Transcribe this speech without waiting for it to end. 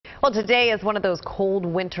Well, today is one of those cold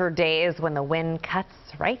winter days when the wind cuts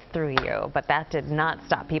right through you. But that did not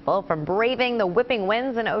stop people from braving the whipping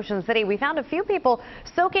winds in Ocean City. We found a few people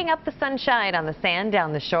soaking up the sunshine on the sand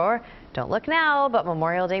down the shore. Don't look now, but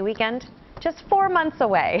Memorial Day weekend just 4 months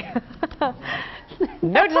away.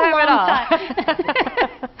 No time at all.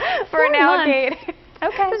 For now, Kate.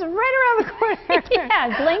 Okay. It's right around the corner.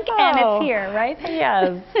 Yeah, blink and it's here, right?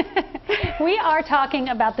 Yes. We are talking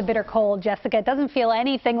about the bitter cold, Jessica. It doesn't feel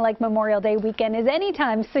anything like Memorial Day weekend is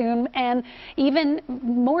anytime soon, and even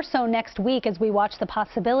more so next week as we watch the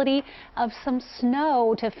possibility of some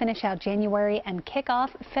snow to finish out January and kick off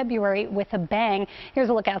February with a bang. Here's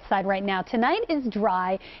a look outside right now. Tonight is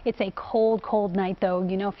dry. It's a cold, cold night, though.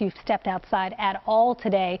 You know, if you've stepped outside at all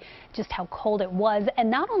today, just how cold it was. And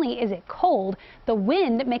not only is it cold, the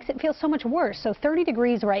wind makes it feel so much worse. So 30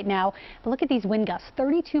 degrees right now, but look at these wind gusts,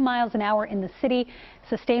 32 miles an hour in the city,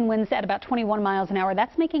 sustained winds at about 21 miles an hour.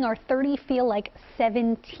 That's making our 30 feel like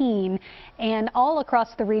 17. And all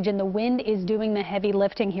across the region, the wind is doing the heavy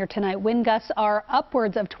lifting here tonight. Wind gusts are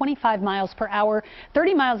upwards of 25 miles per hour,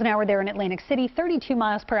 30 miles an hour there in Atlantic City, 32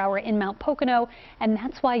 miles per hour in Mount Pocono. And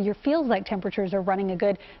that's why your feels like temperatures are running a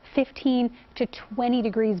good 15 to 20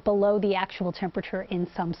 degrees below the actual temperature in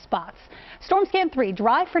some spots. Storm Scan 3,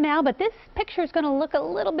 dry for now, but this picture is going to look a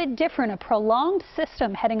little bit different. A prolonged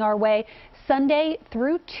system heading our way Sunday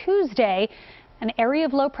through Tuesday. An area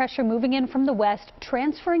of low pressure moving in from the west,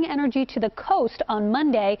 transferring energy to the coast on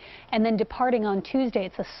Monday and then departing on Tuesday.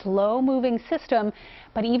 It's a slow moving system,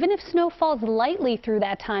 but even if snow falls lightly through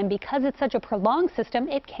that time, because it's such a prolonged system,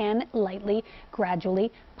 it can lightly,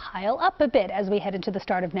 gradually pile up a bit as we head into the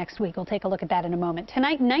start of next week. We'll take a look at that in a moment.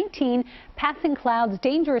 Tonight, 19, passing clouds,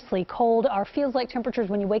 dangerously cold. Our feels like temperatures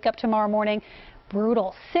when you wake up tomorrow morning,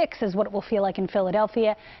 brutal. 6 is what it will feel like in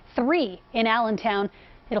Philadelphia, 3 in Allentown.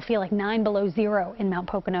 It'll feel like 9 below 0 in Mount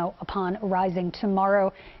Pocono upon rising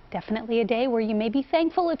tomorrow. Definitely a day where you may be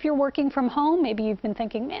thankful if you're working from home. Maybe you've been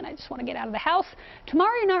thinking, man, I just want to get out of the house.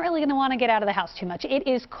 Tomorrow, you're not really going to want to get out of the house too much. It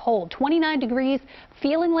is cold, 29 degrees,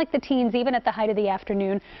 feeling like the teens, even at the height of the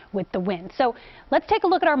afternoon with the wind. So let's take a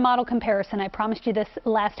look at our model comparison. I promised you this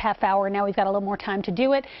last half hour. Now we've got a little more time to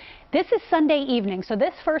do it. This is Sunday evening, so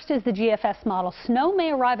this first is the GFS model. Snow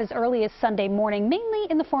may arrive as early as Sunday morning, mainly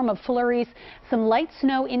in the form of flurries, some light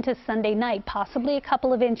snow into Sunday night, possibly a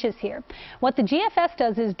couple of inches here. What the GFS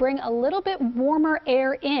does is bring a little bit warmer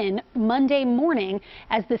air in Monday morning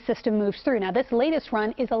as the system moves through. Now, this latest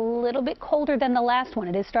run is a little bit colder than the last one.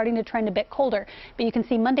 It is starting to trend a bit colder, but you can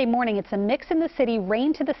see Monday morning, it's a mix in the city,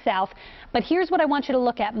 rain to the south. But here's what I want you to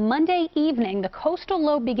look at. Monday evening, the coastal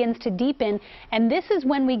low begins to deepen, and this is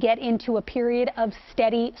when we get into a period of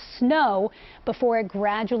steady snow before it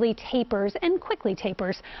gradually tapers and quickly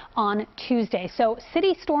tapers on Tuesday. So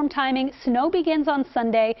city storm timing, snow begins on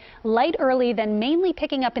Sunday, light early, then mainly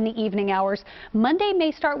picking up in the evening hours. Monday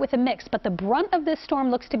may start with a mix, but the brunt of this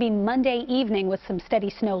storm looks to be Monday evening with some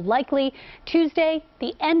steady snow likely. Tuesday,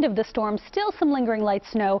 the end of the storm, still some lingering light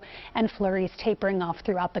snow and flurries tapering off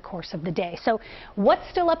throughout the course of the day. So what's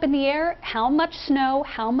still up in the air? How much snow?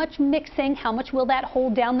 How much mixing? How much will that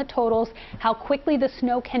hold down the totals? How quickly the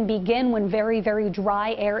snow can begin when very, very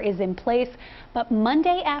dry air is in place. But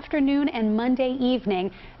Monday afternoon and Monday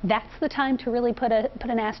evening, that's the time to really put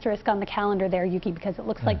an asterisk on the calendar there, Yuki, because it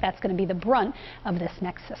looks like that's going to be the brunt of this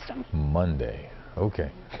next system. Monday.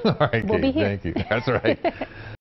 Okay. All right, we'll Kate, be here. thank you. That's right.